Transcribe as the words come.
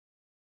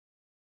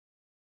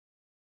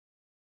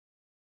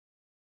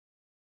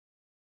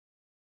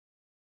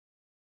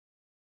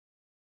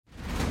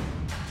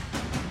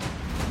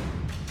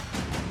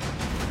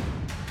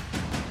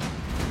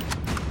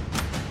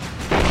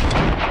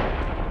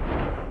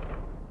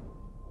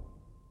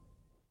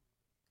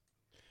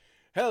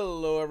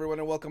Hello, everyone,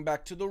 and welcome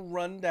back to The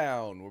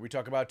Rundown, where we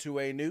talk about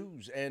 2A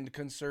news and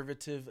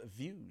conservative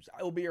views.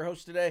 I will be your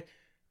host today,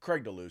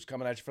 Craig DeLuz,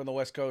 coming at you from the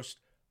West Coast,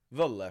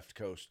 the left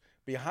coast,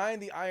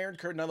 behind the Iron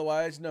Curtain,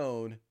 otherwise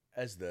known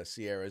as the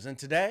Sierras. And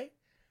today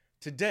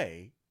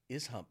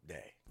is Hump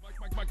Day. Mike.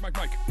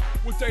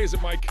 What day is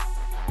it, Mike?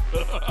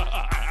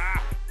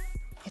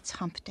 It's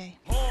Hump Day.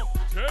 Hump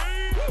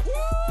Day!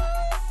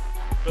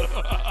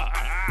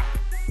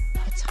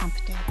 It's Hump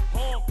Day.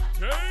 Hump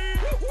Day!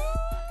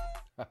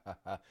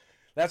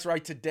 That's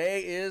right,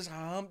 today is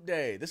Hump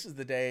Day. This is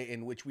the day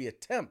in which we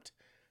attempt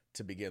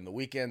to begin the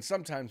weekend,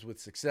 sometimes with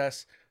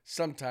success,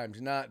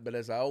 sometimes not, but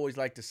as I always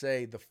like to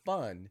say, the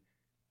fun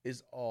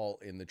is all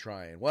in the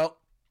trying. Well,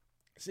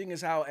 seeing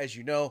as how, as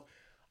you know,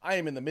 I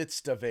am in the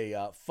midst of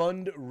a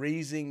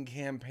fundraising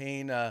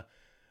campaign.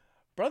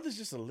 Brother's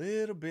just a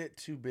little bit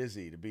too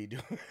busy to be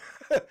doing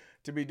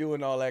to be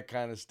doing all that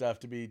kind of stuff,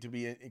 to be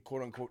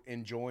quote unquote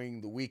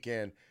enjoying the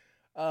weekend.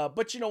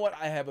 But you know what?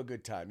 I have a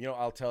good time.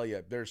 I'll tell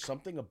you, there's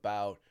something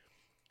about.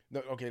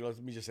 Okay,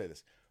 let me just say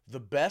this: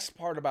 the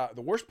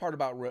worst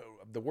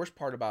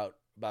part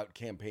about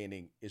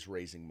campaigning is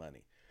raising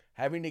money.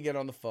 Having to get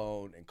on the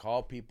phone and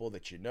call people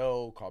that you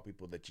know, call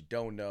people that you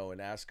don't know, and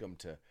ask them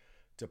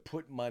to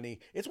put money.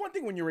 It's one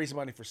thing when you're raising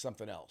money for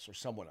something else or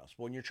someone else.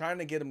 But when you're trying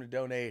to get them to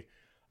donate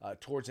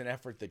towards an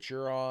effort that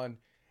you're on,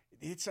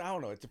 I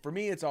don't know. For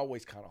me, it's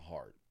always kind of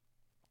hard.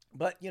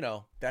 But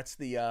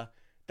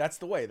that's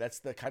the way. That's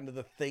the kind of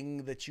the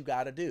thing that you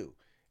got to do.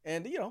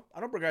 And I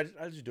don't begrudge it.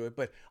 I just do it.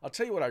 But I'll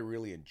tell you what I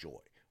really enjoy.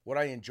 What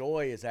I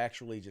enjoy is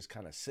actually just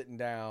kind of sitting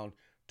down,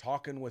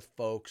 talking with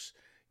folks.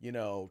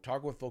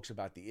 Talking with folks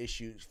about the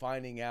issues,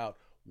 finding out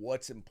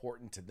what's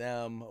important to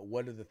them,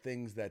 what are the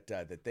things that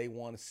they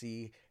want to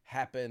see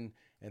happen,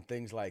 and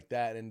things like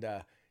that. And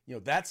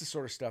that's the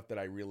sort of stuff that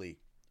I really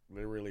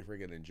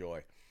freaking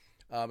enjoy.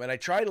 And I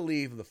try to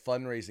leave the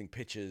fundraising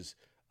pitches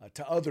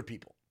to other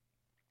people.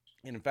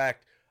 And in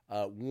fact,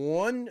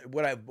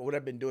 what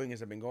I've been doing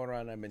is I've been going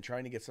around and I've been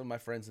trying to get some of my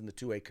friends in the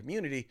 2A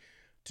community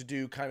to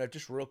do kind of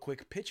just real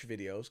quick pitch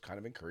videos, kind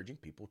of encouraging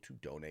people to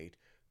donate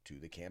to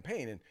the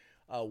campaign. And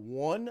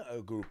one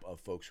group of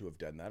folks who have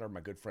done that are my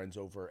good friends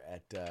over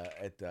at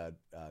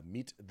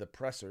Meet the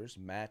Pressers,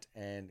 Matt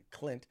and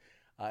Clint,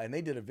 and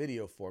they did a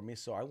video for me.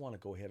 So I want to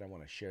go ahead. I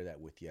want to share that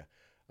with you.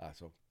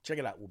 So check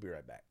it out. We'll be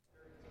right back.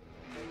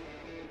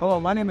 Hello,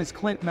 my name is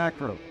Clint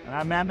Macro. And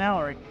I'm Matt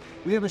Mallory.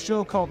 We have a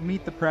show called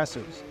Meet the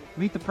Pressers.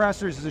 Meet the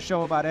Pressers is a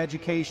show about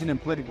education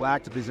and political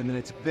activism, and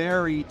it's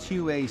very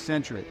 2A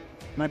centric.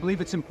 And I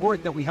believe it's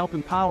important that we help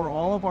empower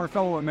all of our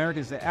fellow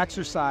Americans to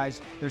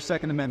exercise their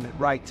Second Amendment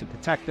right to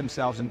protect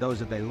themselves and those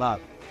that they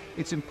love.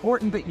 It's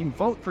important that you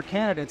vote for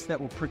candidates that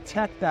will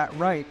protect that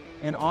right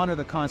and honor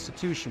the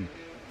Constitution.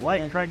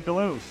 Like Craig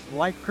DeLuz.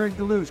 Like Craig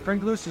DeLuz.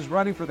 Craig DeLuz is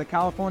running for the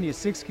California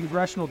 6th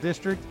Congressional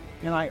District,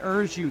 and I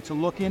urge you to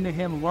look into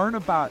him, learn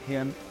about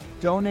him,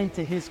 donate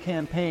to his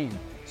campaign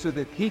so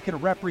that he can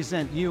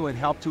represent you and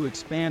help to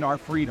expand our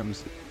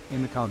freedoms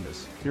in the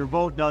Congress. Your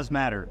vote does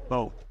matter.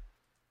 Vote.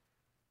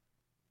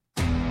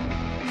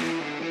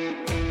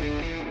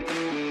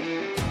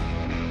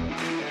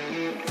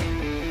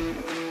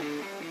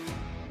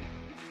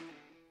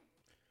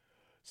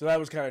 So that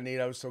was kind of neat.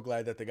 I was so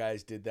glad that the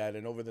guys did that.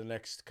 And over the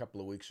next couple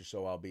of weeks or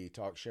so, I'll be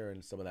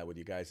sharing some of that with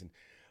you guys. And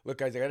look,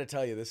 guys, I got to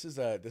tell you, this is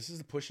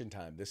the pushing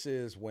time. This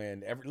is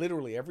when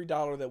literally every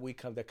dollar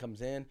that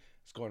comes in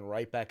is going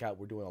right back out.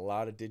 We're doing a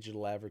lot of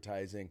digital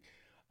advertising.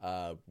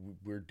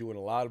 We're doing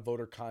a lot of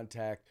voter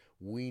contact.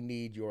 We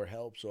need your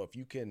help. So if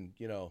you can,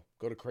 go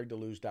to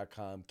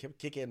craigdeluz.com,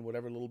 kick in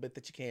whatever little bit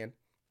that you can.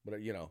 But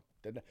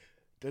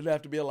doesn't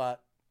have to be a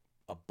lot.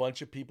 A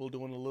bunch of people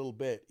doing a little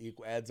bit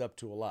adds up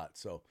to a lot.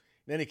 So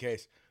in any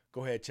case,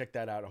 go ahead, check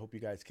that out. I hope you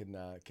guys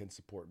can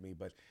support me.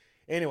 But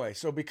anyway,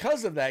 so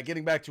because of that,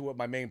 getting back to what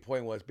my main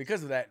point was,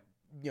 because of that,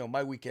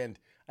 my weekend,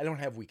 I don't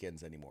have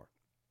weekends anymore.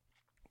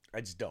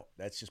 I just don't.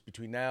 That's just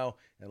between now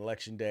and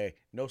Election Day.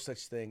 No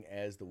such thing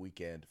as the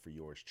weekend for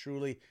yours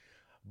truly.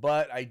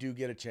 But I do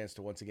get a chance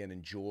to once again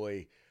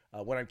enjoy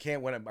when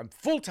I'm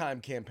full-time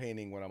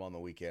campaigning when I'm on the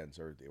weekends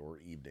or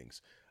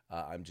evenings.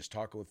 I'm just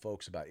talking with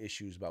folks about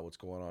issues, about what's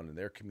going on in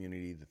their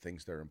community, the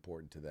things that are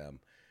important to them.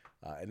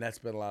 And that's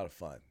been a lot of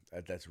fun.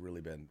 That's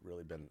really been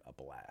a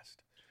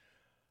blast.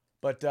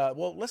 But,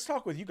 let's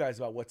talk with you guys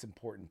about what's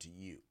important to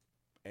you.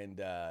 And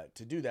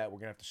to do that, we're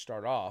going to have to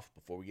start off,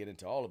 before we get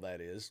into all of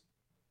that,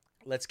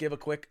 let's give a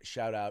quick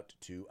shout out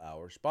to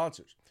our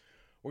sponsors.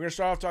 We're going to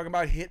start off talking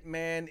about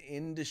Hitman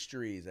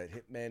Industries at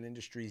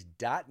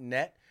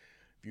hitmanindustries.net.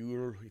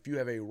 If you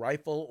have a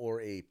rifle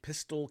or a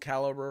pistol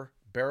caliber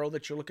barrel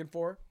that you're looking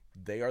for,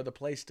 they are the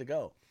place to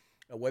go.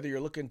 Whether you're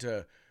looking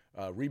to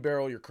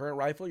rebarrel your current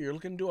rifle, you're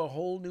looking to do a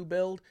whole new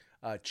build,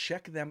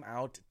 check them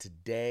out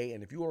today.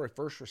 And if you are a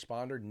first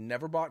responder,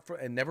 never bought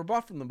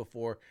from them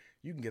before,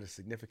 you can get a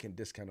significant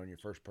discount on your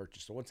first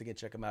purchase. So once again,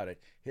 check them out at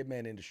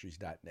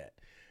hitmanindustries.net.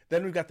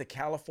 Then we've got the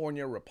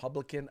California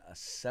Republican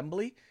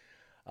Assembly.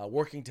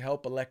 working to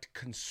help elect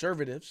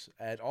conservatives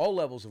at all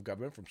levels of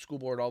government, from school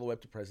board all the way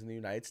up to President of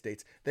the United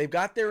States. They've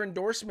got their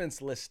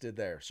endorsements listed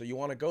there. So you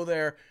want to go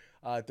there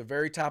at the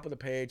very top of the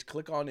page,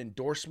 click on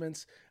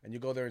endorsements, and you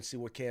go there and see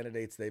what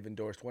candidates they've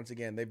endorsed. Once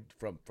again, they've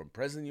from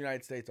President of the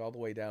United States all the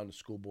way down to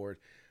school board.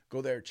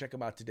 Go there, check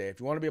them out today.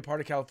 If you want to be a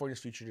part of California's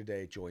future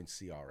today, join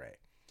CRA.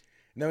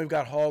 And then we've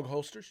got Hog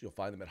Holsters. You'll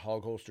find them at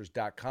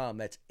hogholsters.com.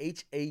 That's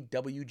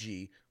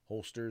HAWG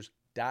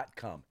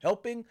holsters.com.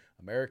 Helping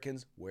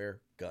Americans wear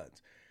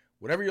guns.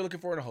 Whatever you're looking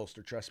for in a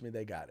holster, trust me,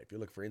 they got it. If you're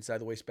looking for inside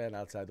the waistband,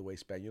 outside the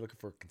waistband, you're looking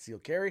for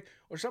concealed carry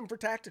or something for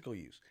tactical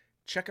use,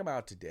 check them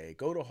out today.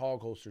 Go to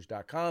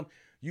hogholsters.com.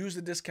 Use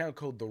the discount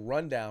code The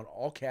Rundown,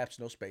 all caps,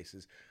 no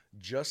spaces,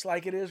 just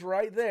like it is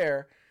right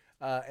there,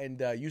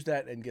 and use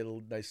that and get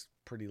a nice,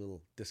 pretty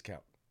little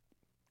discount,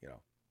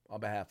 on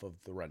behalf of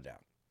The Rundown.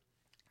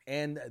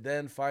 And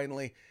then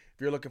finally, if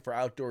you're looking for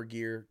outdoor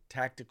gear,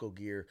 tactical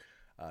gear,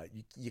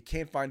 you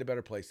can't find a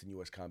better place than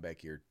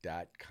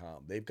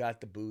uscombatgear.com. They've got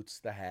the boots,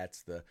 the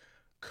hats, the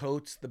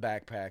coats, the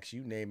backpacks,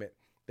 you name it.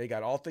 They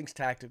got all things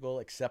tactical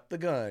except the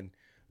gun.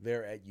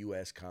 They're at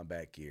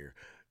uscombatgear.com.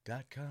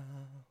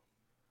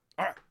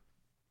 All right,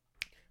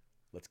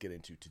 let's get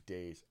into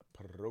today's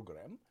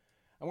program.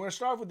 I'm going to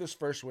start off with this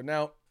first one.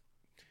 Now,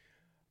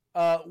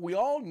 we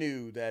all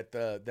knew that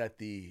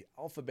the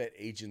alphabet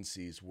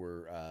agencies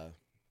were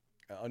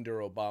under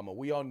Obama.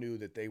 We all knew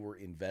that they were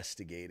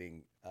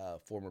investigating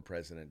former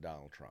President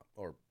Donald Trump,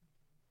 or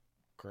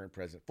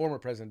former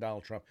President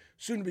Donald Trump,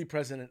 soon to be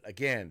president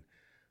again,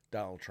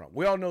 Donald Trump.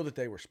 We all know that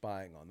they were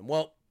spying on them.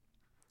 Well,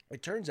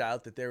 it turns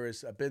out that there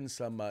has been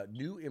some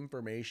new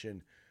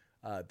information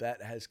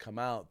that has come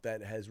out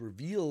that has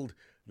revealed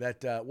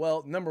that,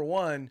 number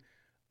one,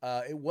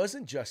 it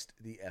wasn't just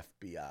the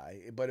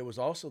FBI, but it was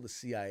also the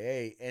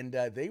CIA, and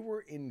they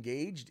were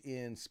engaged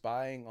in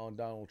spying on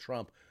Donald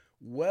Trump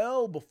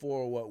well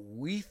before what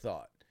we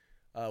thought,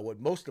 what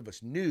most of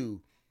us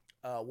knew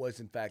was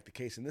in fact the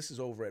case. And this is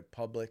over at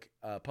Public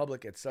at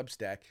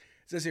Substack.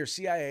 It says here,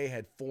 CIA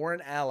had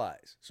foreign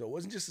allies. So it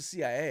wasn't just the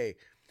CIA,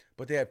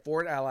 but they had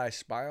foreign allies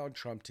spy on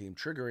Trump team,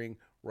 triggering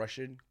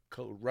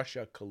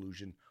Russia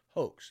collusion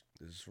hoax.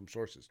 This is from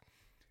sources.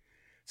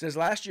 It says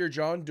last year,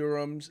 Don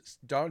Durham,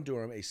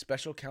 a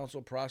special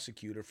counsel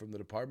prosecutor from the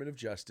Department of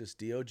Justice,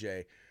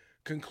 DOJ,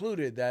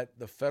 concluded that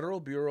the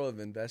Federal Bureau of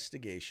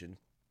Investigation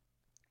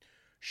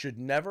should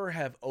never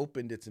have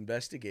opened its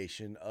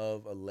investigation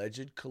of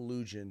alleged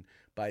collusion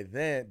by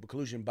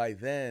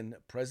then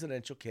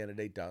presidential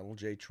candidate Donald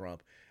J.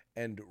 Trump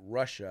and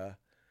Russia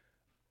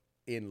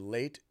in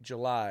late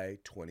July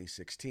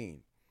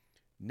 2016.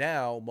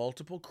 Now,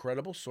 multiple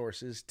credible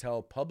sources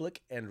tell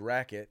Public and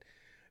Racket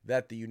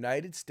that the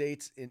United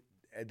States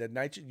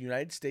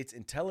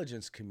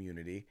intelligence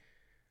community,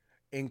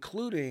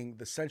 including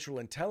the Central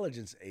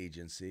Intelligence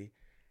Agency,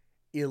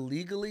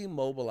 illegally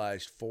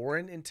mobilized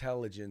foreign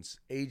intelligence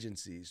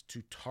agencies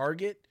to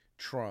target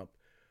Trump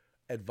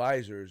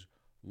advisors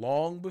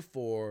long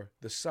before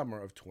the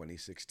summer of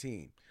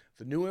 2016.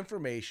 The new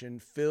information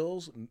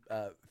fills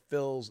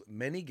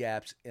many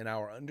gaps in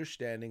our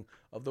understanding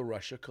of the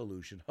Russia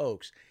collusion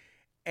hoax,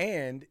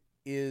 and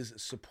is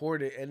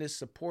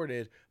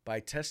supported by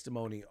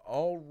testimony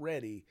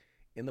already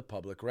in the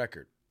public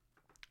record.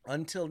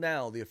 Until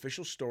now, the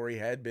official story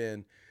had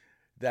been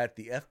that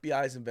the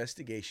FBI's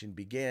investigation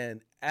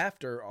began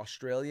after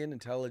Australian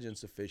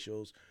intelligence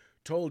officials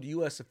told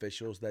U.S.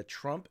 officials that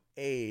Trump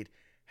aide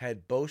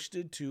had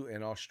boasted to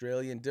an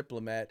Australian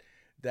diplomat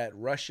that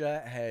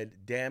Russia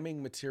had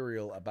damning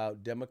material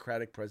about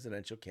Democratic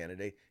presidential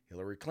candidate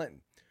Hillary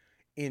Clinton.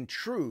 In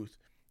truth,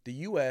 the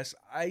U.S.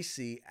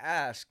 IC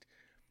asked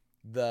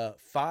the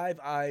Five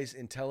Eyes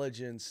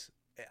Intelligence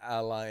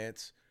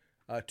Alliance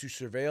to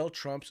surveil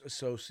Trump's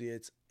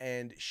associates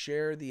and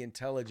share the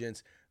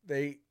intelligence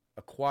they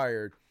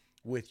acquired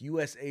with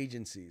U.S.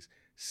 agencies,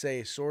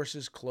 say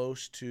sources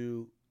close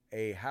to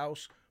a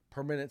House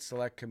Permanent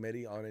Select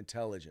Committee on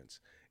Intelligence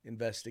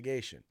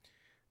investigation.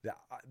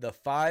 The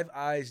Five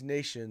Eyes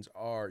nations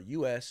are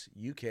U.S.,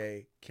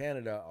 UK,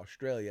 Canada,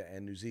 Australia,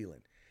 and New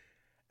Zealand.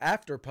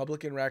 After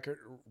Public and Racket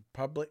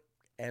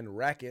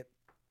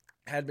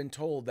had been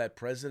told that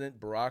President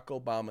Barack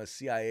Obama's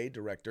CIA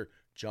director,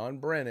 John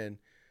Brennan,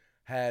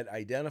 had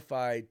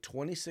identified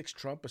 26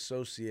 Trump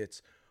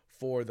associates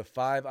for the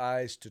Five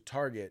Eyes to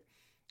target,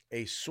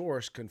 a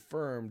source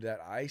confirmed that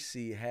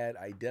IC had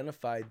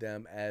identified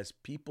them as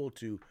people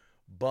to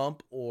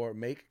bump or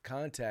make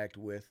contact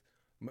with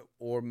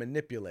or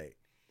manipulate.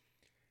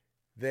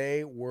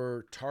 They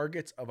were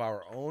targets of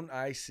our own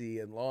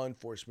IC and law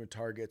enforcement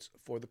targets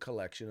for the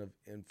collection of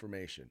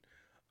information.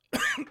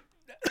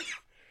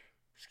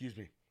 Excuse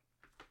me.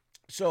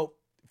 So,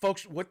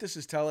 folks, what this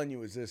is telling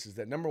you is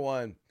that number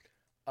one,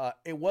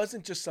 it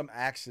wasn't just some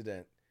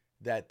accident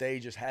that they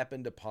just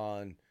happened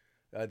upon,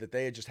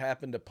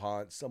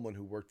 someone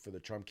who worked for the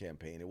Trump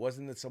campaign. It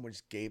wasn't that someone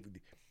just gave.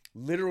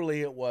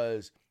 Literally, it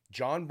was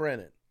John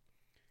Brennan.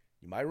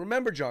 You might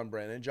remember John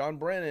Brennan. John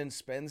Brennan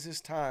spent his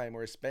time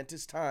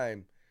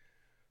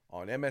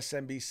on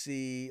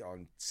MSNBC,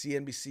 on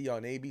CNBC,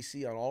 on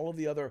ABC, on all of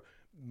the other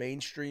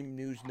mainstream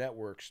news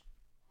networks,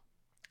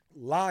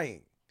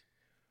 lying,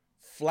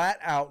 flat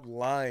out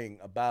lying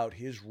about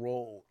his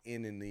role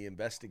in the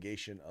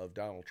investigation of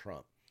Donald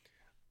Trump.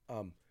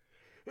 God,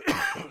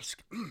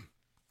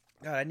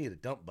 I need a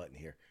dump button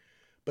here.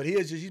 But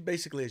he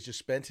basically has just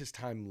spent his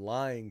time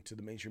lying to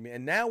the mainstream media.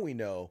 And now we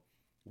know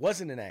it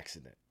wasn't an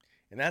accident.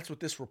 And that's what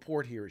this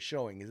report here is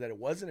showing, is that it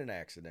wasn't an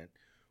accident.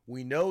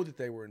 We know that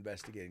they were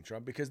investigating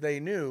Trump because they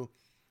knew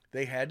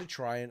they had to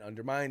try and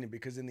undermine him,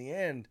 because in the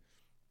end,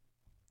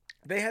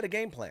 they had a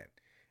game plan.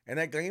 And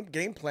that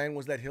game plan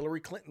was that Hillary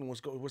Clinton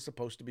was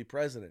supposed to be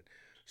president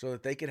so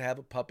that they could have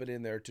a puppet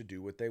in there to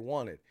do what they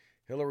wanted.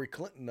 Hillary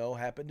Clinton, though,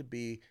 happened to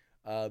be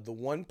the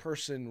one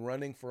person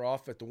running for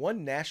office, the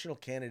one national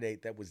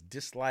candidate that was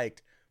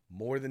disliked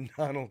more than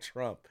Donald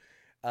Trump.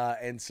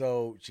 And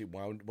so she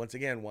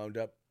wound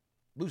up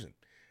losing.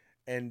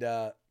 And,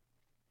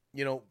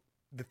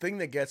 the thing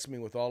that gets me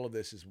with all of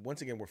this is,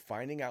 once again, we're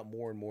finding out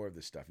more and more of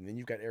this stuff. And then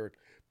you've got Eric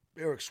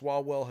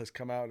Swalwell has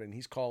come out and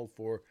he's called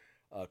for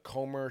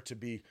Comer to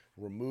be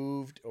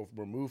removed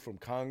from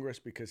Congress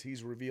because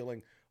he's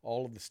revealing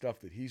all of the stuff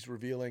that he's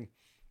revealing.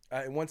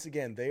 And once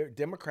again,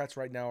 Democrats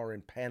right now are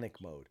in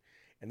panic mode.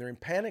 And they're in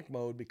panic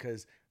mode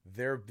because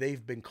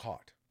they've been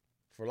caught.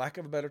 For lack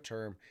of a better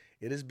term,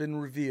 it has been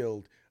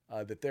revealed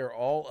that they're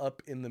all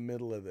up in the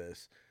middle of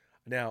this.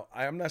 Now,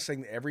 I'm not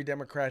saying that every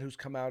Democrat who's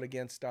come out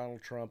against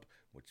Donald Trump,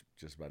 which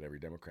just about every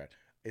Democrat,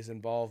 is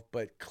involved,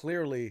 but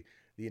clearly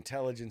the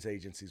intelligence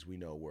agencies we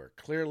know were.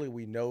 Clearly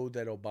we know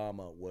that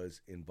Obama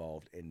was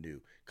involved and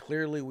knew.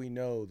 Clearly we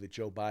know that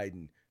Joe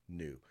Biden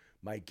knew.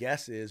 My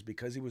guess is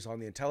because he was on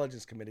the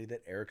Intelligence Committee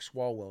that Eric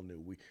Swalwell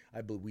knew.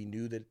 I believe we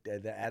knew that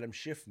Adam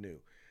Schiff knew.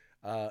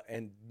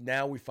 And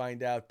now we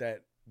find out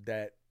that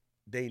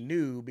they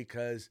knew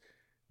because,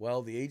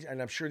 well, and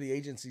I'm sure the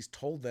agencies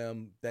told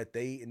them that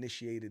they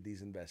initiated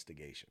these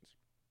investigations.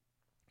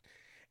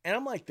 And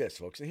I'm like this,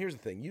 folks. And here's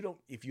the thing.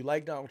 If you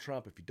like Donald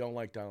Trump, if you don't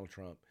like Donald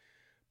Trump,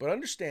 but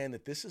understand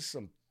that this is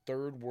some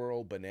third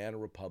world banana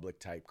republic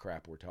type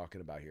crap we're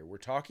talking about here. We're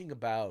talking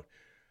about,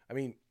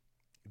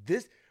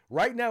 this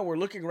right now, we're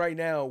looking right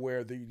now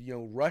where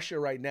Russia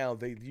right now,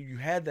 you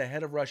had the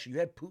head of Russia, you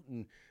had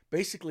Putin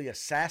basically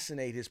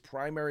assassinate his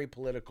primary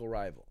political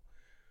rival.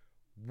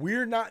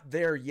 We're not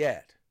there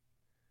yet,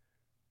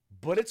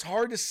 but it's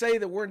hard to say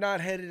that we're not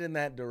headed in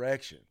that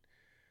direction.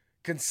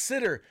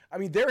 Consider,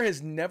 there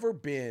has never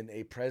been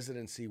a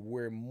presidency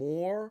where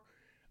more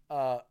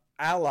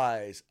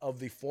allies of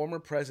the former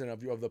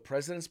president, of the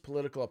president's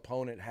political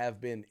opponent,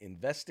 have been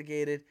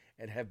investigated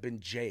and have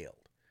been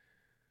jailed.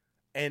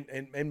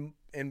 And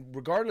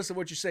regardless of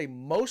what you say,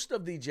 most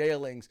of the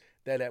jailings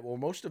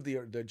most of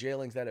the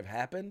jailings that have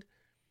happened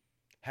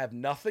have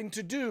nothing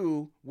to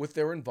do with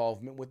their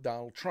involvement with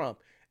Donald Trump,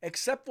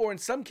 except for in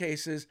some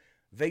cases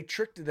they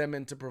tricked them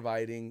into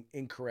providing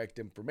incorrect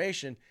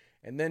information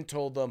and then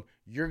told them,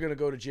 you're going to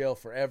go to jail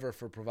forever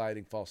for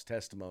providing false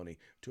testimony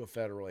to a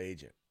federal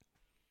agent.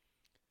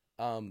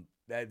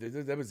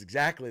 That was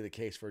exactly the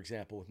case, for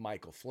example, with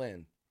Michael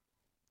Flynn.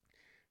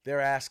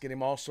 They're asking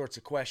him all sorts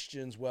of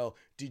questions. Well,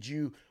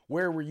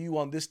 where were you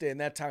on this day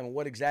and that time? And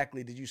what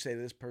exactly did you say to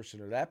this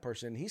person or that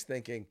person? And he's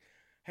thinking,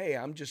 hey,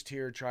 I'm just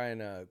here trying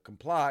to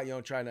comply,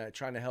 trying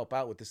to help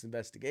out with this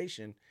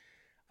investigation.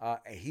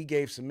 He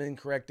gave some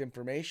incorrect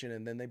information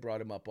and then they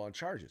brought him up on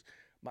charges.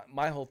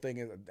 My whole thing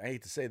is, I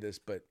hate to say this,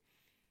 but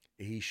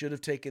he should have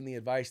taken the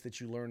advice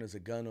that you learn as a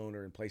gun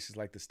owner in places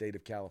like the state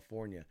of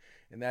California.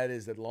 And that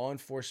is that law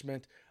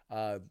enforcement,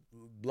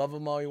 love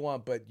them all you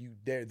want, but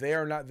they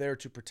are not there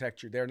to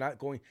protect you. Their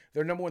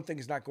number one thing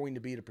is not going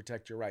to be to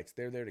protect your rights.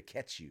 They're there to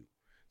catch you.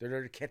 They're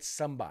there to catch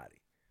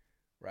somebody,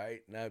 right?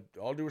 Now,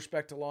 all due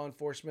respect to law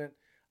enforcement,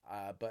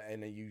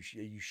 and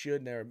you should,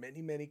 and there are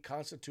many, many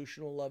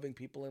constitutional loving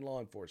people in law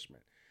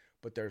enforcement.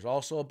 But there's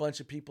also a bunch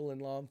of people in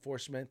law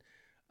enforcement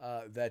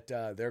that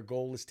their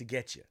goal is to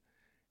get you.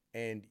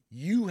 And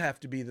you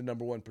have to be the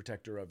number one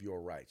protector of your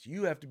rights.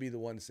 You have to be the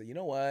one to say, you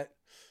know what?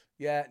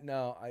 Yeah,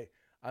 no,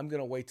 I'm going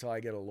to wait till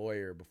I get a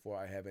lawyer before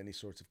I have any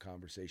sorts of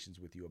conversations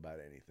with you about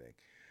anything.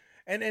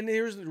 And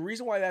here's the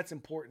reason why that's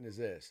important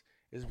is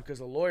because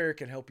a lawyer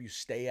can help you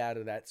stay out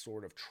of that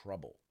sort of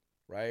trouble,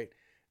 right?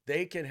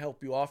 They can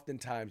help you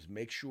oftentimes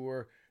make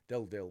sure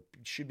they'll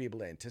should be able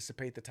to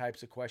anticipate the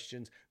types of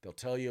questions. They'll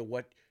tell you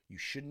what you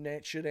should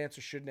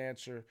answer, shouldn't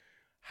answer,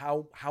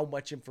 how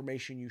much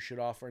information you should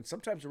offer. And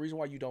sometimes the reason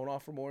why you don't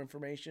offer more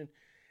information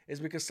is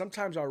because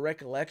sometimes our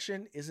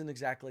recollection isn't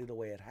exactly the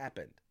way it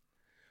happened.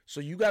 So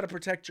you got to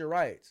protect your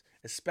rights,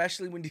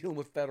 especially when dealing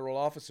with federal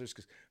officers,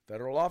 because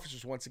federal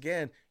officers, once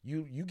again,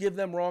 you give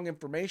them wrong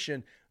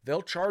information,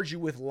 they'll charge you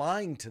with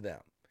lying to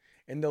them.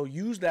 And they'll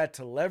use that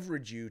to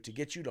leverage you to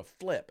get you to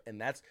flip. And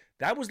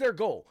that was their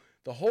goal.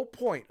 The whole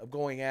point of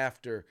going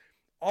after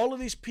all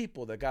of these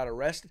people that got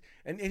arrested.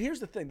 And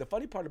here's the thing. The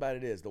funny part about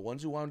it is the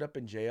ones who wound up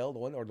in jail,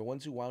 the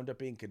ones who wound up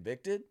being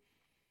convicted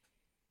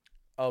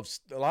of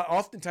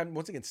oftentimes,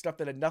 once again, stuff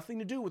that had nothing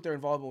to do with their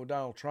involvement with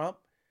Donald Trump.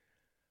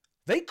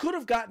 They could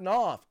have gotten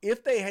off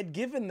if they had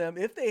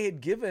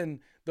given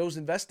those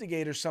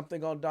investigators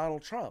something on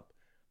Donald Trump.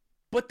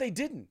 But they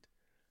didn't,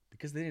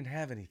 because they didn't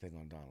have anything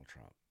on Donald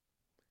Trump.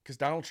 Because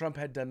Donald Trump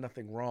had done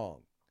nothing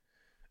wrong.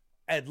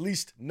 At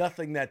least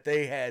nothing that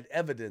they had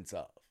evidence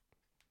of.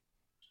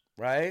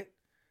 Right?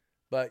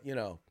 But,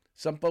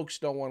 some folks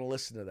don't want to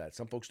listen to that.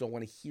 Some folks don't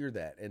want to hear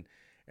that. And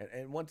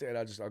one thing,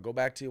 I'll go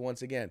back to you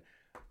once again.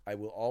 I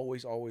will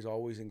always, always,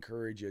 always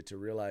encourage you to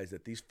realize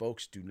that these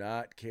folks do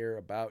not care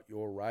about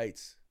your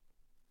rights.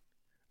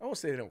 I won't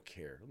say they don't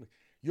care.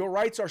 Your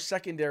rights are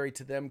secondary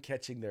to them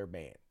catching their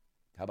man.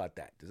 How about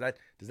that?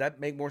 Does that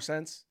make more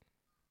sense?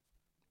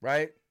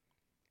 Right?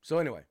 So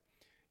anyway,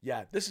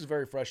 yeah, this is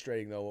very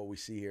frustrating though, what we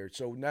see here.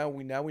 So now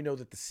we know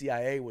that the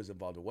CIA was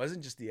involved. It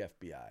wasn't just the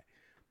FBI,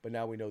 but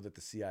now we know that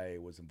the CIA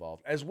was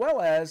involved, as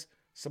well as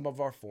some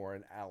of our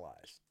foreign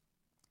allies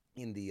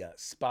in the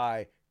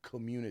spy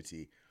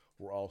community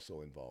were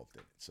also involved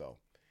in it. So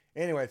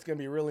anyway, it's going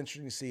to be real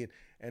interesting to see it.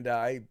 And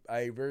I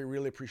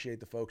really appreciate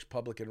the folks,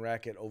 Public and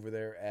Racket, over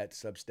there at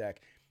Substack.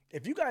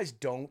 If you guys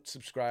don't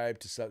subscribe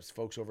to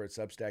folks over at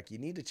Substack, you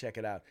need to check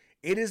it out.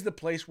 It is the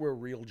place where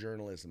real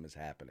journalism is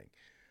happening.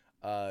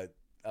 A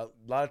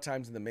lot of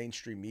times in the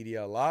mainstream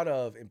media, a lot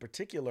of, in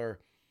particular,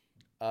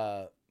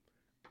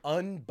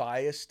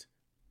 unbiased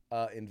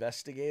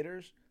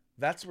investigators,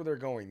 that's where they're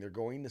going. They're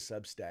going to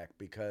Substack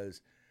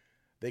because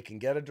they can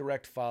get a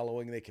direct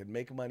following. They can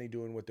make money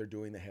doing what they're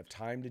doing. They have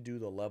time to do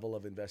the level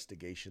of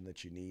investigation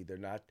that you need. They're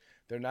not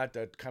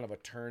a kind of a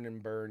turn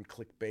and burn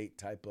clickbait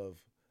type of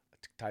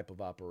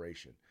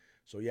operation.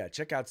 So yeah,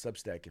 check out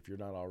Substack if you're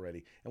not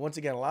already. And once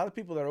again, a lot of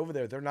people that are over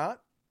there, they're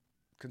not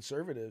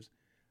conservatives.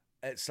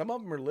 Some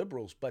of them are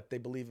liberals, but they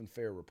believe in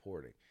fair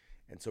reporting.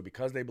 And so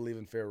because they believe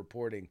in fair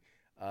reporting,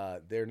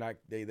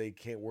 they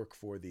can't work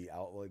for the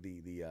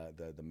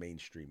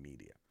mainstream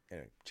media.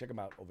 Anyway, check them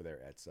out over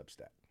there at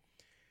Substack.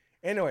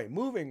 Anyway,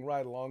 moving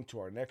right along to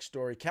our next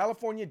story.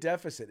 California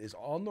deficit is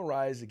on the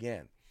rise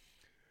again.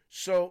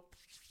 So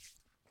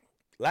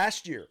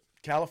last year,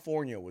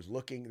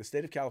 the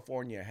state of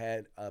California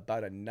had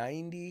about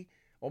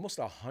almost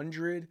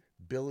 $100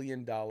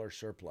 billion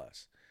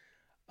surplus.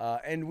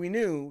 And we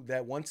knew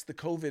that once the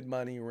COVID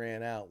money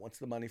ran out, once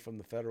the money from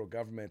the federal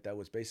government that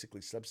was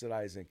basically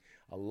subsidizing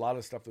a lot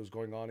of stuff that was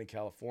going on in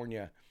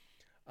California,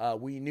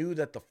 we knew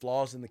that the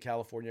flaws in the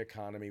California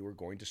economy were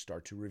going to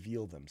start to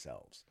reveal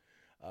themselves.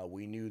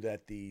 We knew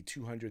that the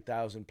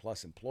 200,000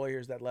 plus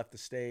employers that left the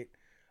state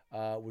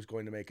was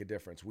going to make a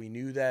difference. We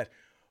knew that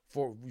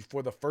for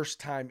the first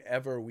time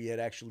ever, we had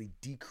actually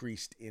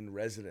decreased in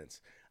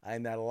residents,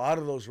 and that a lot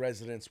of those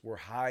residents were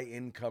high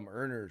income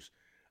earners,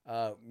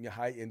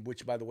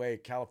 which, by the way,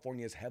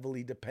 California is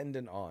heavily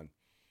dependent on.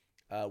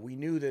 We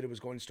knew that it was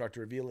going to start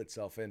to reveal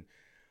itself. And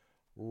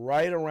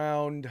right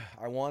around,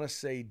 I want to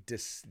say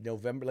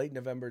late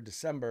November,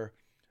 December,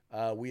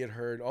 we had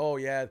heard,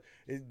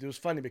 it was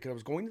funny because I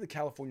was going to the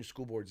California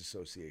School Boards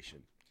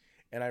Association.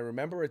 And I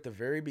remember at the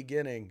very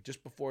beginning,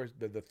 just before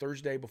the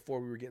Thursday before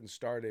we were getting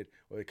started,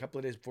 or a couple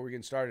of days before we were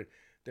getting started,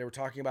 they were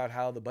talking about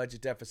how the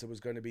budget deficit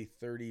was going to be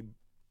 $30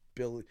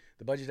 billion.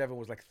 The budget deficit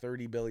was like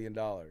 $30 billion.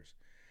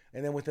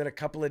 And then within a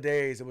couple of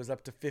days, it was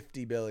up to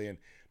 $50 billion.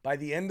 By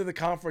the end of the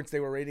conference, they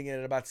were rating it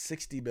at about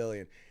 $60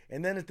 billion.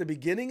 And then at the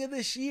beginning of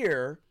this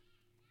year,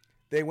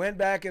 they went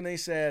back and they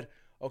said,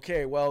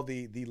 okay, well,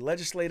 the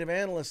legislative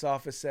analyst's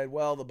office said,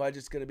 well, the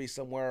budget's going to be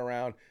somewhere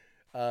around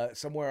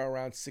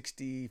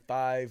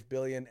 65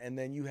 billion. And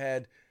then you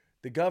had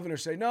the governor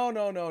say,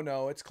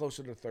 no, it's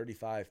closer to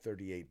 35,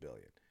 38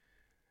 billion.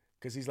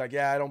 Because he's like,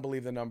 I don't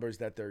believe the numbers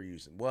that they're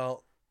using.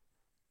 Well,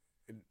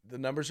 the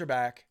numbers are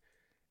back.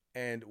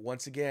 And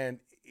once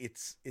again,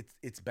 it's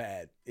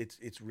bad.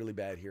 It's really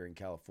bad here in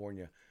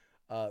California.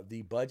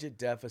 The budget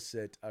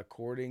deficit,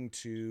 according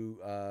to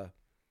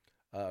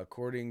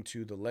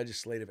the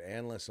legislative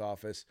analyst's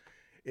office,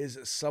 is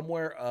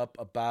somewhere up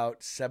about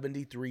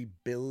 $73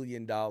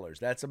 billion.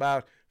 That's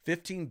about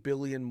 $15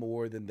 billion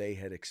more than they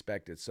had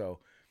expected. So,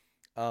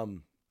 let's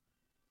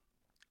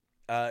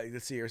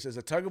see here. It says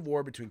a tug of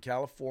war between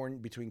California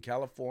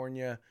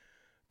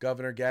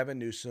Governor Gavin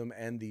Newsom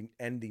and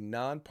the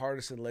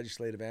nonpartisan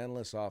legislative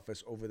analyst's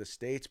office over the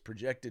state's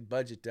projected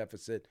budget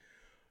deficit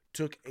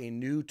took a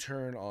new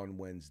turn on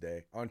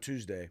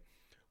Tuesday,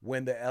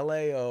 when the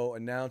LAO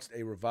announced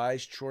a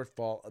revised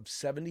shortfall of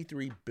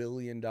 $73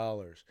 billion,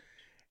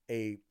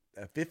 a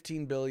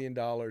 $15 billion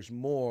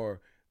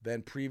more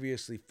than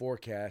previously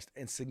forecast,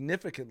 and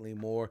significantly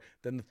more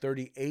than the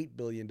 $38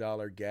 billion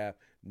gap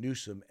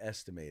Newsom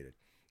estimated.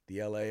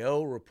 The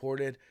LAO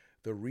reported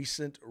the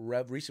recent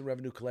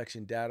revenue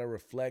collection data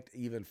reflect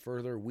even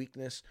further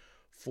weakness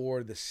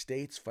for the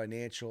state's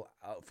financial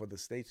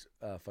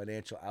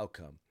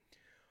outcome.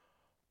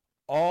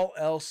 All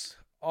else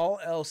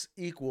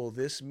equal,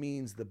 this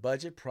means the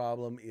budget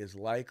problem is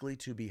likely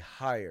to be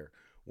higher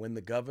when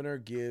the governor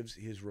gives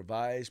his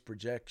revised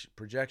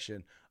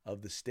projection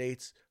of the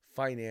state's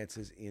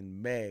finances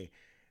in May,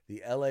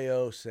 the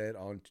LAO said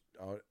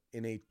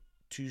in a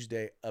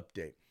Tuesday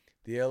update.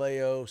 The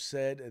LAO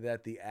said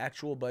that the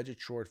actual budget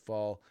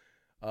shortfall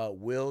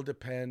will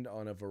depend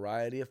on a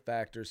variety of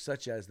factors,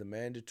 such as the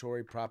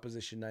mandatory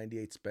Proposition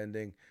 98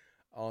 spending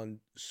on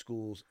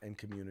schools and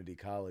community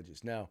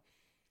colleges. Now,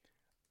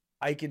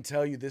 I can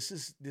tell you this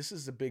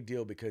is a big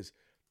deal because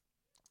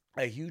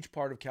a huge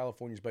part of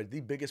California's budget,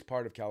 the biggest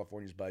part of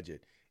California's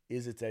budget,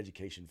 is its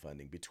education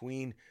funding.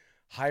 Between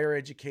higher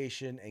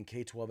education and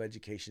K-12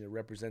 education, it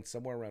represents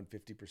somewhere around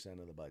 50%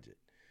 of the budget.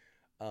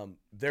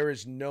 There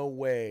is no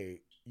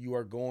way you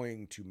are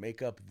going to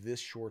make up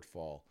this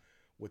shortfall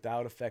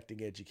without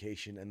affecting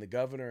education. And the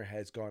governor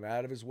has gone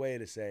out of his way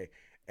to say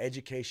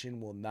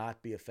education will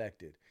not be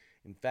affected.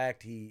 In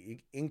fact,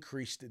 he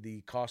increased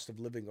the cost of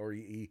living, or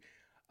he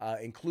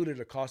included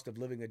a cost of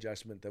living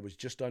adjustment that was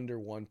just under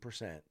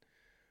 1%.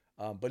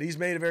 But he's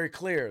made it very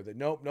clear that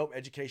nope,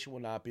 education will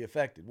not be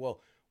affected.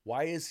 Well,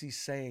 why is he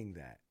saying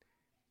that?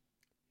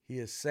 He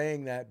is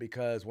saying that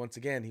because, once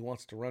again, he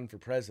wants to run for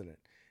president.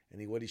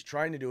 And what he's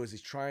trying to do is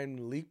he's trying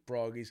to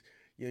leapfrog. He's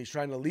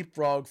trying to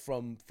leapfrog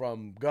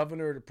from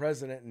governor to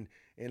president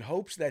in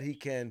hopes that he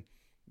can,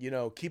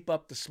 keep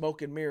up the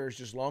smoke and mirrors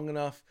just long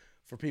enough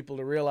for people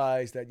to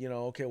realize that,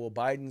 okay, well,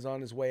 Biden's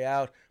on his way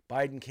out.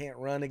 Biden can't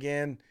run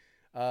again.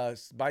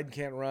 Biden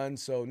can't run,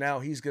 so now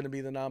he's going to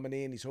be the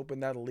nominee, and he's hoping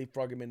that'll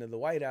leapfrog him into the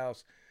White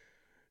House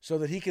so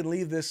that he can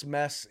leave this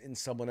mess in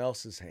someone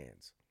else's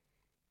hands.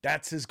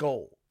 That's his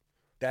goal.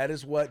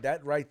 That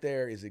right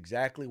there is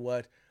exactly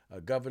what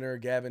Governor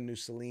Gavin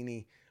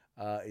Mussolini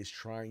is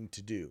trying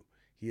to do.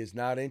 He is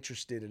not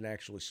interested in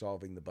actually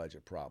solving the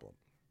budget problem.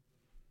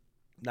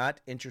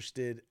 Not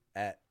interested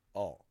at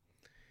all.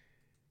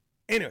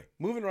 Anyway,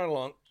 moving right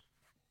along.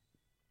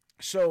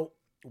 So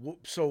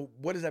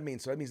what does that mean?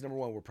 So that means, number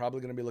one, we're probably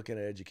going to be looking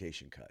at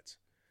education cuts.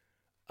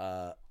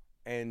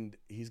 And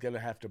he's going to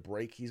have to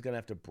break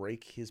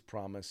his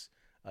promise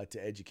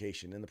to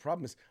education. And the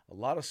problem is a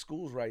lot of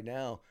schools right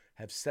now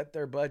have set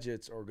their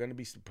budgets, or going to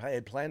be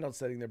planned on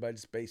setting their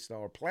budgets based on,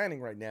 or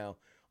planning right now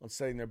on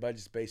setting their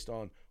budgets based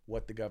on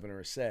what the governor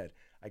has said.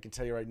 I can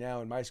tell you right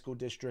now, in my school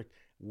district,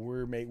 we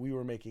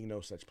were making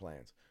no such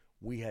plans.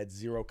 We had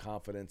zero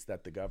confidence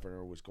that the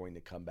governor was going to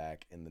come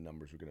back and the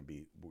numbers were going to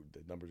be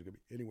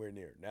anywhere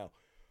near. Now,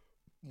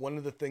 one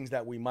of the things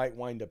that we might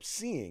wind up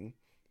seeing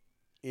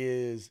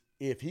is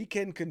if he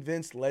can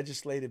convince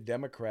legislative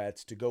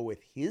Democrats to go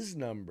with his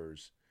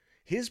numbers,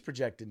 his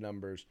projected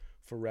numbers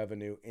for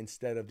revenue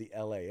instead of the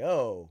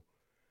LAO,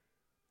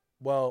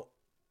 well,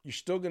 you're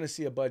still going to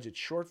see a budget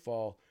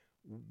shortfall.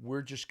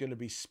 We're just going to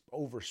be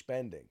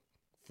overspending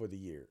for the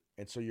year.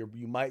 And so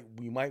we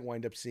might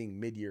wind up seeing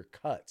mid-year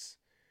cuts.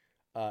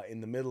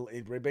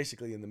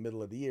 Basically in the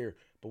middle of the year.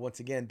 But once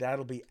again,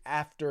 that'll be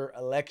after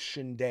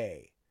Election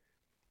Day.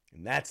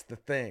 And that's the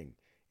thing,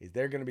 is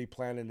they're going to be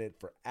planning it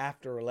for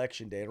after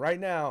Election Day. And right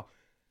now,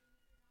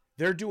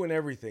 they're doing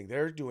everything.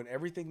 They're doing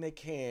everything they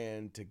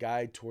can to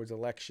guide towards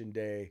Election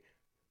Day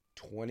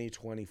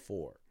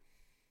 2024.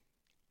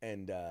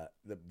 And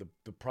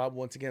the problem,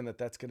 once again,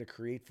 that's going to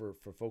create for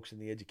folks in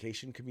the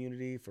education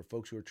community, for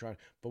folks in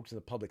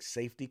the public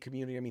safety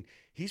community. I mean,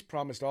 he's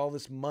promised all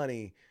this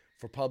money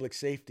for public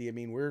safety. I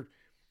mean,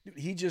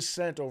 he just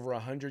sent over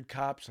 100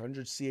 cops,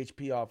 100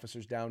 CHP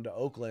officers down to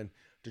Oakland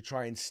to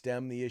try and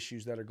stem the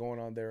issues that are going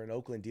on there in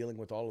Oakland, dealing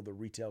with all of the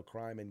retail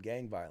crime and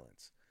gang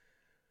violence.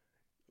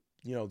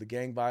 The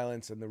gang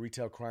violence and the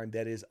retail crime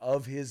that is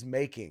of his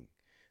making,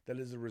 that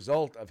is a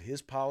result of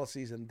his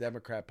policies and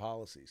Democrat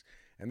policies.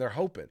 And they're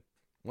hoping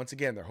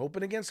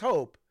against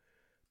hope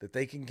that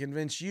they can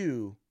convince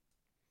you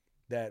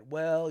that,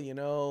 well,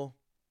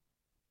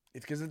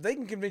 because if they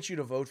can convince you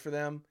to vote for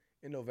them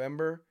in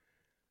November,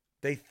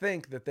 they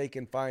think that they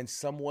can find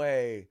some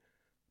way,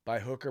 by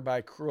hook or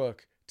by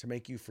crook, to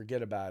make you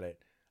forget about it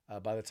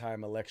by the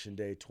time Election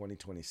Day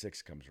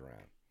 2026 comes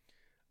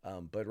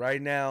around. But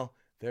right now,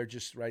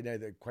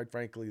 quite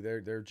frankly,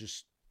 they're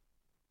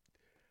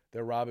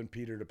robbing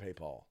Peter to pay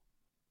Paul.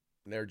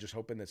 And they're just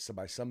hoping that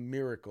by some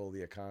miracle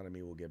the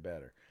economy will get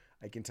better.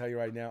 I can tell you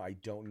right now, I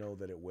don't know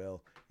that it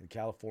will. And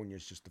California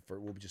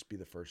will just be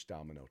the first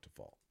domino to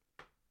fall.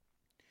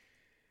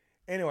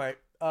 Anyway,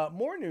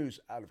 more news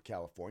out of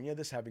California,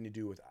 this having to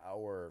do with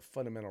our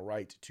fundamental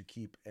right to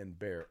keep and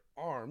bear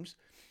arms.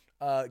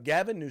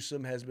 Gavin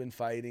Newsom has been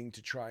fighting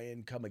to try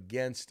and come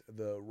against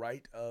the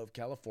right of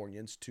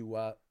Californians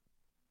to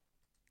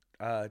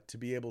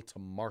be able to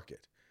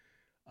market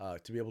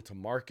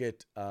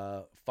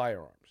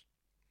firearms.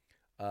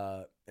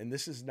 And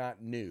this is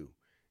not new.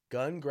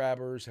 Gun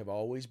grabbers have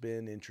always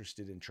been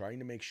interested in trying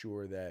to make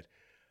sure that,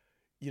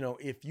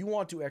 if you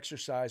want to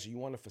exercise or you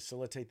want to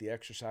facilitate the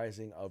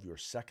exercising of your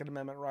Second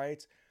Amendment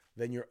rights,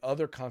 then your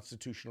other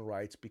constitutional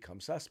rights become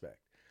suspect.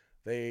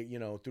 They,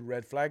 through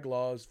red flag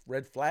laws,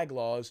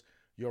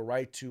 your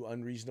right to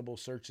unreasonable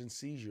search and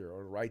seizure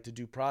or right to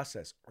due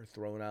process are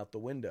thrown out the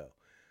window.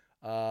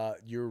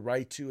 Your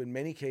right to, in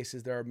many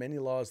cases, there are many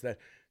laws that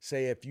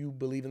say if you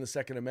believe in the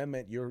Second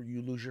Amendment,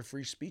 you lose your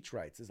free speech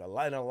rights. And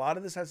a lot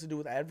of this has to do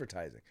with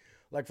advertising.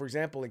 Like, for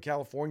example, in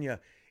California,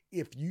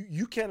 if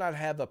you cannot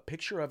have a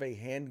picture of a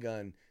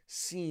handgun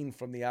seen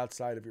from the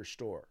outside of your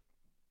store.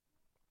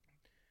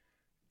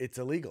 it's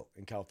illegal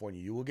in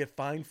California. You will get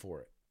fined for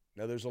it.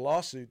 Now, there's a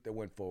lawsuit that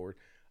went forward.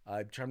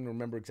 I'm trying to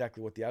remember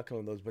exactly what the outcome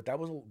of those, but that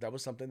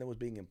was something that was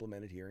being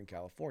implemented here in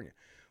California.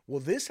 Well,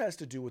 this has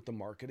to do with the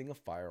marketing of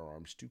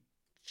firearms to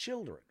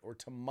children or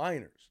to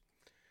minors,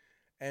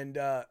 and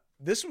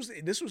this was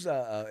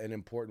an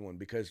important one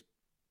because,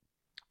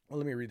 well,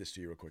 let me read this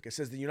to you real quick. It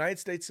says the United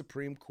States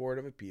Supreme Court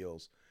of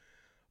Appeals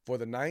for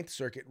the Ninth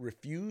Circuit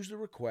refused a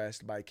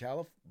request by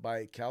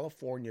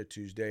California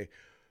Tuesday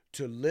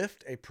to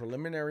lift a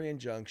preliminary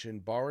injunction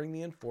barring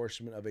the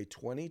enforcement of a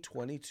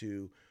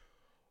 2022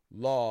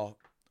 law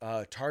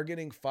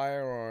targeting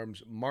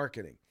firearms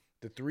marketing.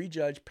 The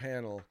three-judge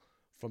panel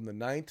from the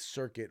Ninth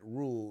Circuit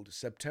ruled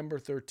September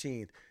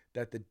 13th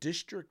that the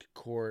district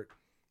court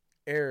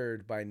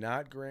erred by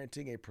not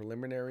granting a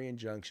preliminary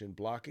injunction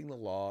blocking the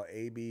law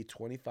AB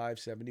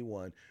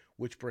 2571,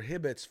 which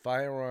prohibits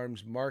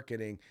firearms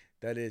marketing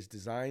that is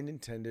designed,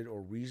 intended,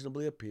 or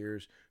reasonably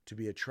appears to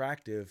be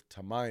attractive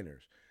to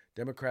minors.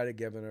 Democratic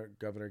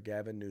Governor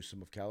Gavin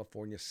Newsom of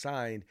California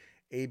signed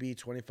AB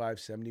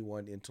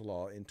 2571 into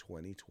law in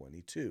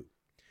 2022.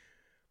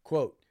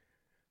 Quote,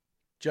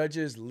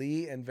 Judges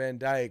Lee and Van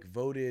Dyke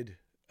voted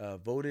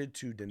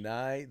to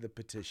deny the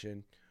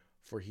petition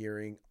for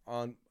hearing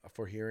en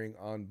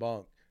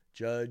banc.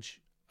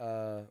 Judge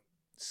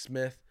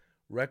Smith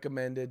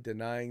recommended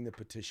denying the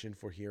petition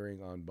for hearing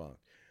en banc.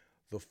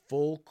 The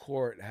full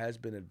court has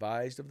been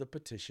advised of the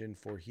petition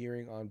for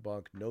hearing en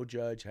banc. No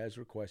judge has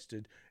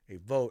requested a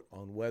vote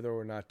on whether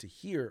or not to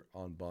hear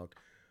en banc.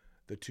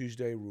 The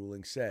Tuesday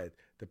ruling said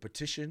the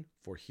petition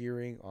for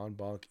hearing en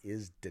banc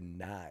is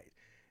denied.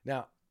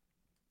 Now,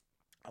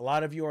 a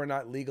lot of you are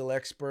not legal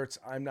experts.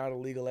 I'm not a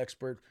legal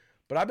expert,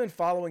 but I've been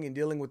following and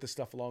dealing with this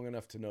stuff long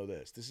enough to know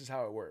this. This is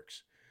how it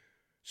works.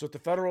 So at the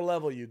federal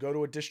level, you go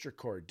to a district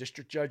court.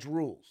 District judge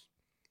rules.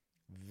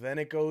 Then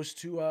it goes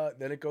to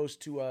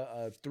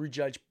a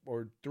three-judge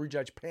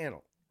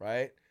panel,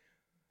 right?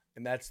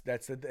 And that's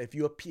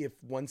if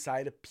one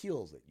side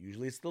appeals it.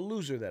 Usually it's the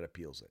loser that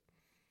appeals it.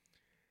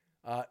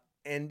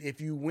 And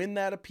if you win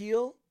that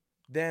appeal,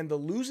 then the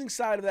losing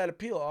side of that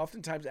appeal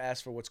oftentimes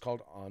asks for what's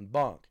called en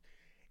banc.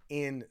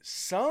 In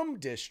some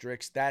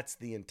districts, that's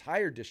the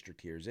entire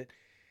district hears it.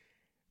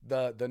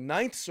 The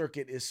Ninth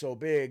Circuit is so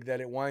big that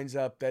it winds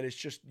up that it's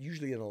just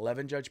usually an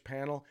 11-judge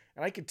panel.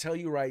 And I can tell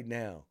you right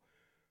now,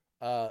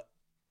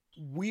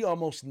 we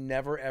almost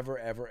never,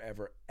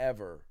 ever,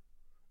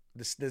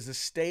 there's a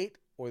state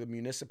or the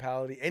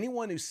municipality,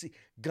 anyone who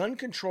gun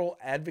control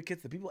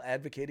advocates, the people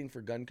advocating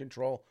for gun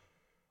control,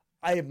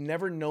 I have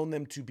never known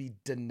them to be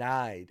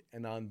denied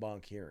an en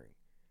banc hearing.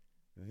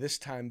 This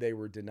time they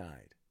were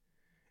denied.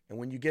 And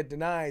when you get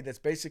denied, that's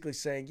basically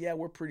saying, yeah,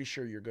 we're pretty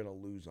sure you're going to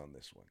lose on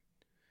this one.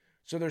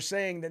 So they're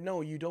saying that,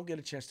 no, you don't get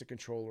a chance to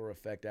control or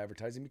affect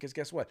advertising because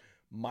guess what?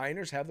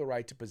 Minors have the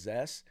right to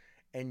possess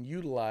and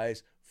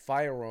utilize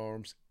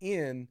firearms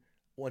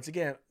once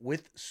again,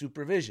 with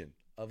supervision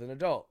of an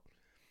adult.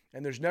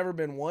 And there's never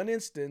been one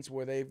instance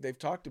where they've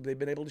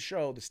been able to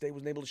show, the state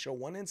was able to show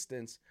one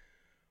instance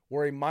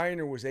where a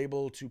minor was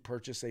able to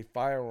purchase a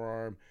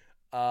firearm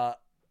or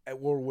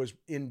was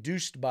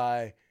induced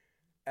by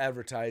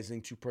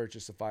advertising to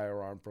purchase a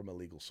firearm from a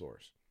legal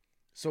source.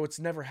 So it's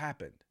never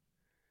happened.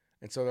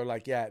 And so they're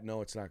like, yeah,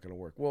 no, it's not going to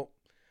work. Well,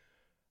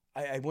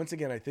 I once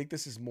again, I think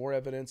this is more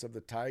evidence of the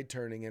tide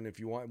turning. And if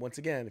you ever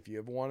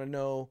want to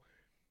know,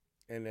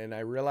 and I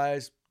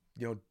realize,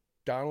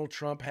 Donald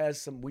Trump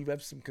we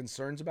have some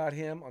concerns about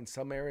him on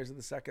some areas of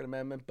the Second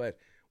Amendment, but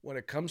when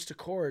it comes to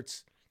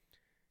courts,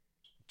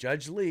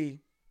 Judge Lee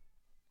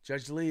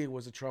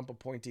was a Trump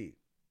appointee.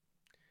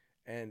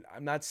 And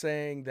I'm not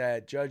saying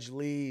that Judge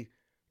Lee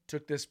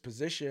took this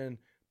position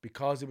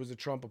because he was a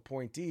Trump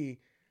appointee.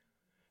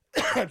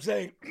 I'm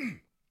saying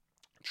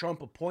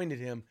Trump appointed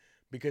him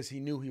because he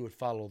knew he would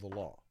follow the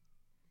law.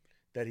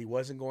 That he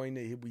wasn't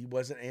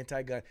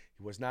anti-gun.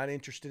 He was not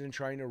interested in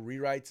trying to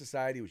rewrite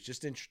society. He was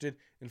just interested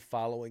in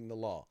following the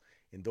law.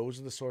 And those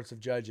are the sorts of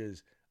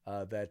judges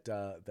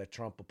that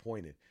Trump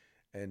appointed.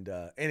 And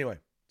anyway,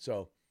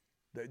 so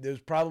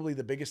there's probably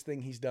the biggest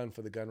thing he's done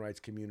for the gun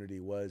rights community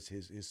was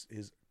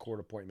his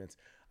court appointments.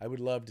 I would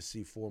love to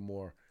see 4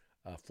 more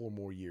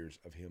years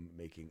of him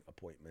making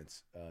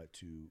appointments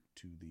to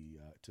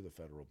the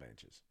federal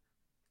benches.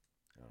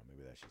 Oh,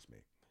 maybe that's just me.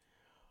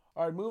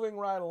 All right, moving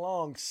right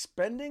along.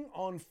 Spending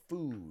on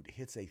food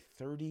hits a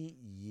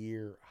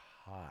 30-year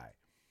high.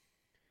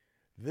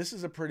 This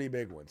is a pretty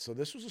big one. So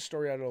this was a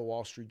story out of the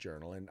Wall Street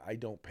Journal, and I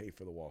don't pay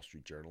for the Wall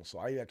Street Journal, so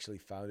I actually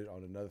found it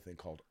on another thing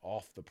called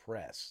Off the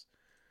Press.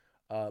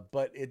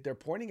 But they're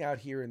pointing out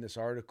here in this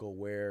article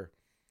where,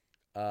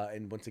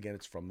 and once again,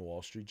 it's from the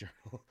Wall Street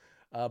Journal,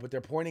 but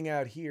they're pointing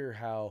out here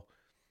how,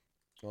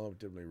 well,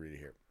 let me read it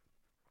here.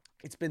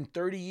 It's been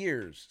 30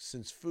 years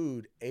since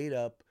food ate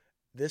up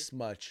this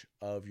much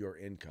of your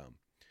income.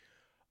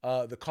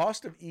 The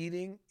cost of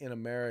eating in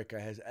America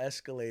has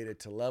escalated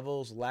to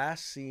levels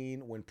last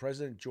seen when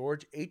President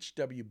George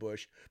H.W.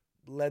 Bush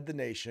led the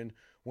nation,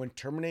 when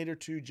Terminator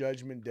 2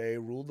 Judgment Day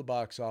ruled the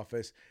box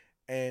office,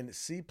 and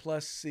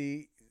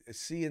C+C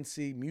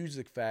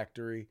Music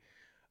Factory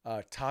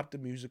topped the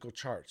musical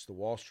charts, the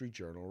Wall Street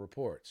Journal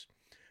reports.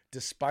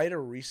 Despite a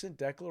recent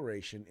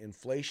declaration,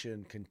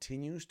 inflation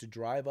continues to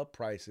drive up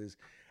prices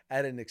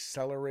at an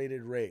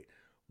accelerated rate,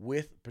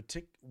 with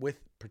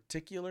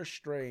particular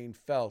strain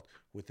felt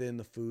within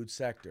the food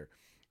sector,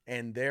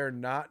 and they're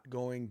not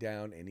going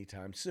down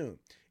anytime soon.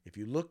 If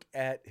you look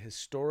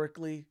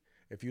historically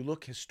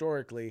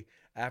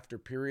after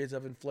periods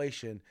of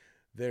inflation,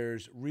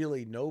 there's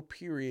really no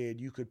period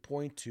you could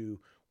point to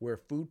where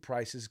food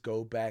prices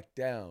go back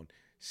down.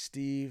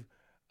 Steve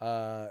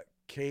Cahillane,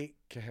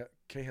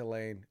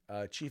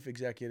 chief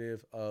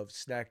executive of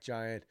snack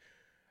giant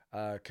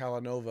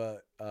Kalanova,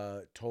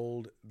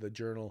 told the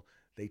Journal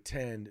they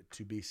tend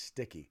to be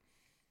sticky.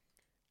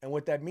 And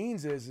what that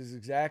means is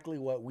exactly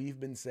what we've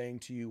been saying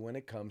to you when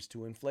it comes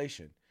to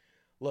inflation.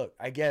 Look,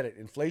 I get it.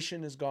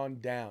 Inflation has gone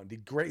down.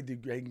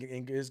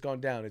 It has gone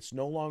down. It's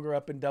no longer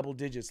up in double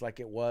digits like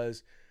it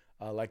was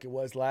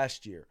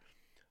last year.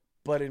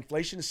 But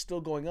inflation is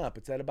still going up.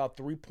 It's at about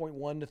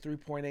 3.1 to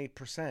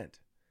 3.8%,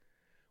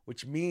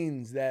 which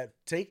means that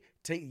take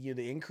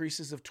the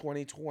increases of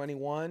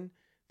 2021,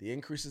 the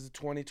increases of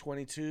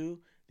 2022,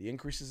 the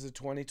increases of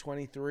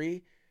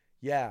 2023.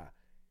 Yeah,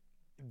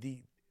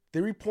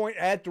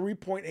 add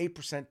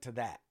 3.8% to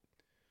that.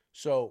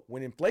 So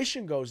when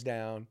inflation goes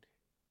down,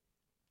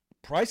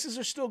 prices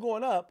are still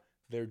going up.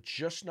 They're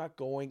just not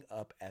going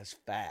up as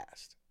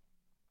fast.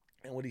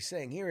 And what he's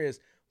saying here is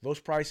those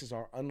prices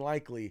are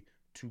unlikely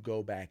to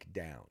go back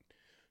down.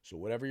 So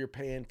whatever you're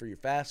paying for your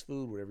fast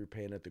food, whatever you're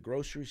paying at the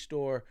grocery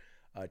store,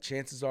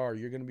 chances are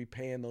you're going to be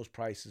paying those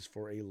prices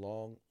for a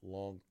long,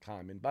 long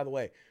time. And by the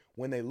way,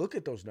 when they look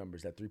at those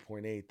numbers, that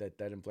 3.8,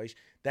 that inflation,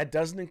 that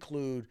doesn't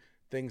include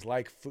things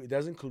like food. It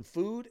doesn't include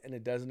food, and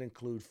it doesn't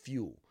include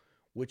fuel,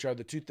 which are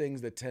the two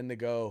things that tend to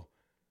go,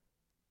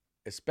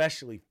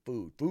 especially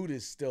food. Food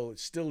is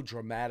still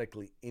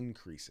dramatically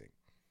increasing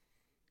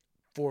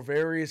for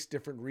various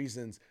different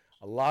reasons,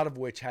 a lot of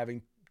which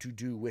having to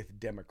do with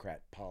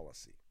Democrat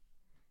policy.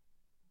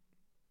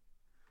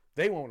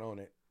 They won't own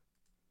it.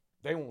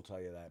 They won't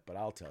tell you that, but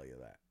I'll tell you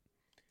that.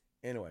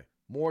 Anyway,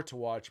 more to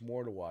watch.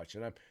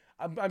 And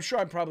I'm sure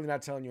I'm probably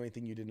not telling you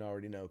anything you didn't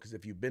already know, because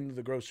if you've been to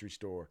the grocery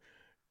store,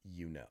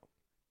 you know.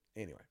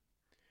 Anyway,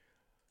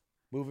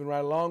 moving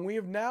right along, we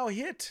have now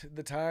hit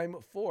the time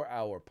for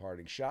our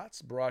parting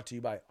shots, brought to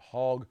you by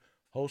Hog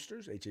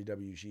Holsters,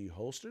 HAWG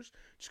Holsters.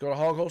 Just go to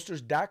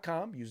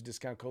hogholsters.com, use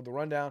discount code The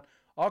Rundown,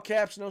 all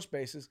caps, no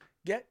spaces.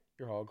 Get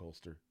your Hog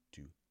Holster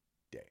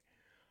today.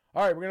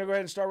 All right, we're going to go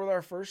ahead and start with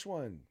our first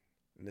one.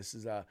 And this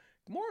is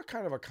more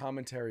kind of a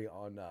commentary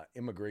on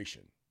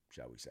immigration,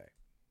 shall we say.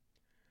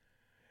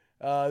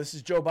 This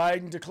is Joe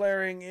Biden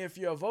declaring, if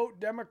you won't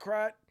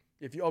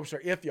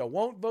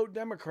vote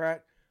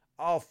Democrat,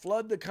 I'll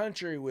flood the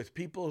country with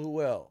people who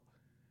will.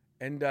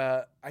 And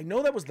I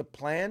know that was the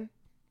plan,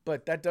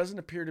 but that doesn't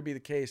appear to be the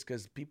case,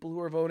 because people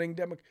who are voting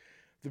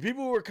the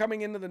people who are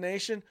coming into the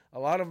nation, a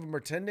lot of them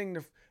are tending to,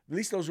 at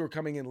least those who are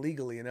coming in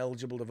legally and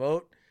eligible to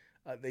vote,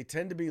 they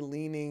tend to be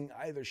leaning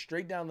either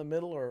straight down the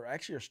middle or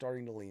actually are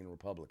starting to lean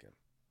Republican.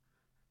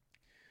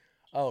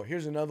 Oh,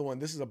 here's another one.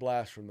 This is a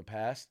blast from the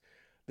past.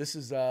 This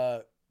is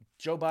Joe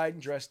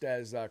Biden dressed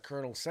as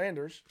Colonel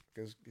Sanders,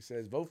 because he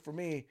says, vote for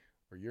me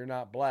or you're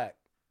not black.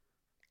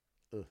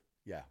 Ugh,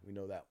 yeah, we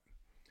know that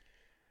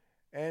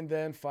one. And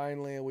then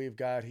finally, we've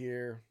got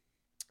here,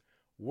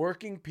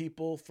 working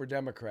people for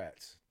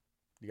Democrats.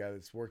 You got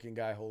this working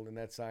guy holding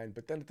that sign.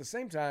 But then at the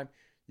same time,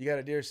 you got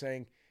a deer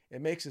saying,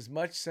 it makes as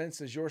much sense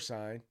as your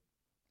sign.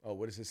 Oh,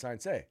 what does his sign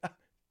say?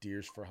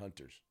 Deers for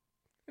hunters.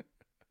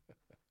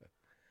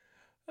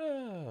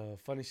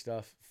 Funny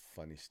stuff.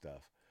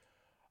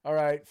 All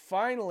right,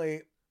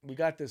 finally, we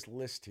got this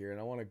list here, and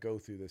I want to go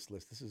through this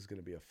list. This is going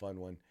to be a fun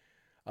one.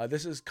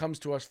 Comes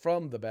to us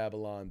from the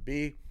Babylon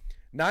Bee.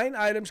 9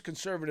 items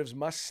conservatives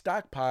must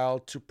stockpile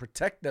to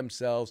protect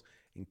themselves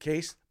in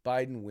case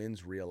Biden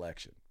wins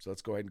re-election. So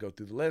let's go ahead and go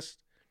through the list.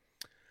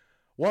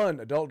 1,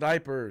 adult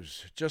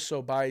diapers, just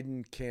so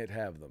Biden can't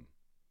have them.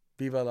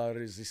 Viva la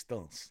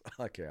resistance.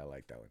 Okay, I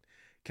like that one.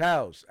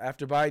 Cows,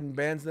 after Biden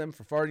bans them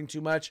for farting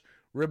too much,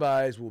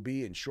 ribeyes will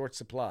be in short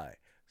supply.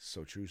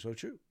 So true, so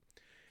true.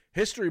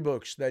 History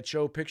books that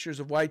show pictures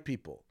of white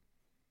people.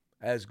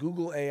 As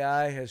Google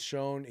AI has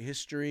shown,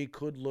 history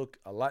could look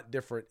a lot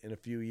different in a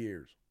few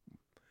years.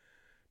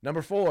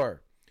 Number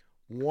 4,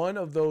 one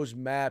of those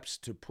maps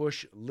to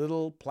push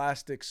little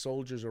plastic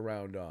soldiers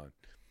around on.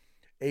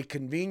 A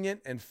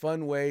convenient and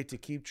fun way to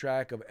keep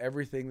track of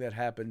everything that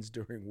happens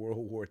during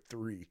World War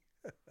III.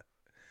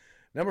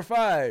 Number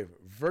 5,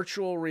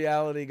 virtual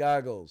reality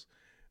goggles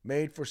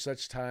made for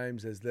such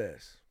times as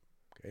this.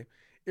 Okay,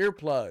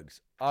 earplugs.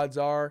 Odds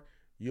are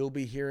you'll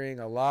be hearing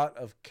a lot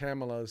of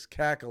cameras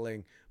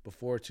cackling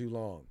before too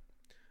long.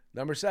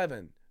 Number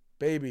 7,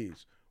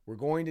 babies. You're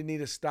going to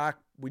need a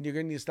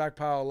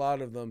stockpile a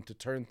lot of them to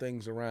turn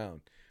things around.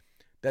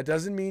 That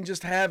doesn't mean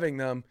just having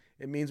them.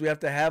 It means we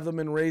have to have them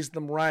and raise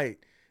them right.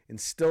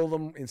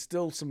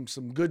 Instill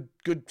some good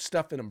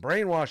stuff in them.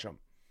 Brainwash them.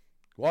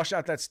 Wash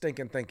out that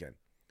stinking thinking.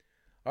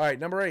 All right,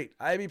 number 8,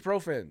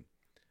 ibuprofen.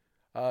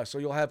 So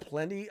you'll have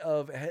plenty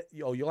of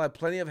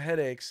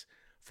headaches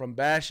from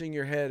bashing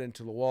your head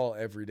into the wall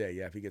every day.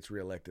 Yeah, if he gets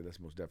reelected, that's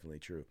most definitely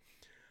true.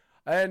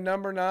 And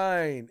number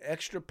 9,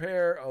 extra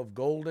pair of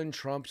golden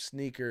Trump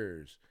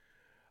sneakers.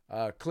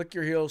 Click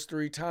your heels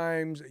 3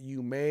 times.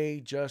 You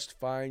may just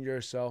find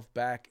yourself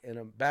back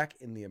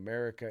in the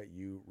America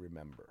you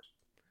remember.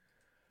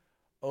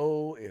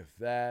 Oh, if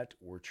that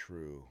were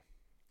true,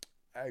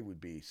 I would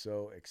be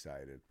so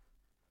excited.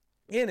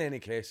 In any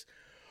case,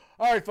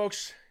 all right,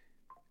 folks,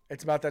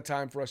 it's about that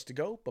time for us to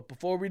go. But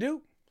before we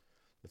do,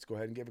 let's go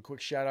ahead and give a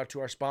quick shout out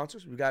to our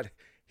sponsors. We've got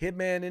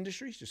Hitman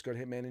Industries. Just go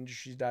to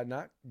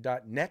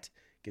hitmanindustries.net.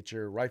 Get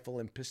your rifle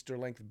and pistol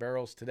length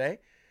barrels today.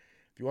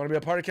 If you want to be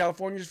a part of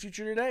California's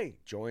future today,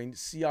 join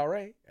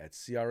CRA at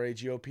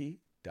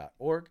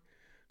cragop.org.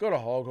 Go to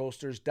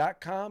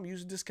hogholsters.com.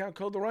 Use the discount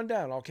code The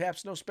Rundown. All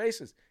caps, no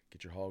spaces.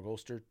 Get your hog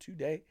holster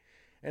today.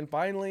 And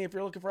finally, if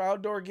you're looking for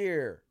outdoor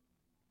gear,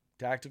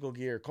 tactical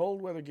gear,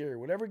 cold weather gear,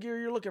 whatever gear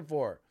you're looking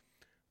for,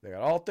 they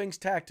got all things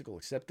tactical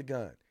except the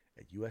gun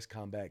at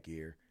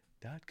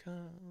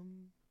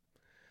uscombatgear.com.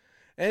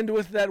 And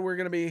with that, we're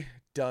going to be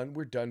done.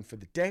 We're done for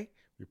the day.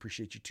 We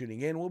appreciate you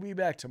tuning in. We'll be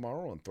back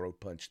tomorrow on Throat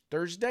Punch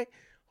Thursday.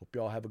 Hope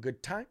you all have a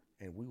good time,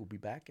 and we will be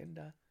back, and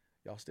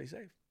y'all stay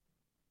safe.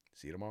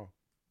 See you tomorrow.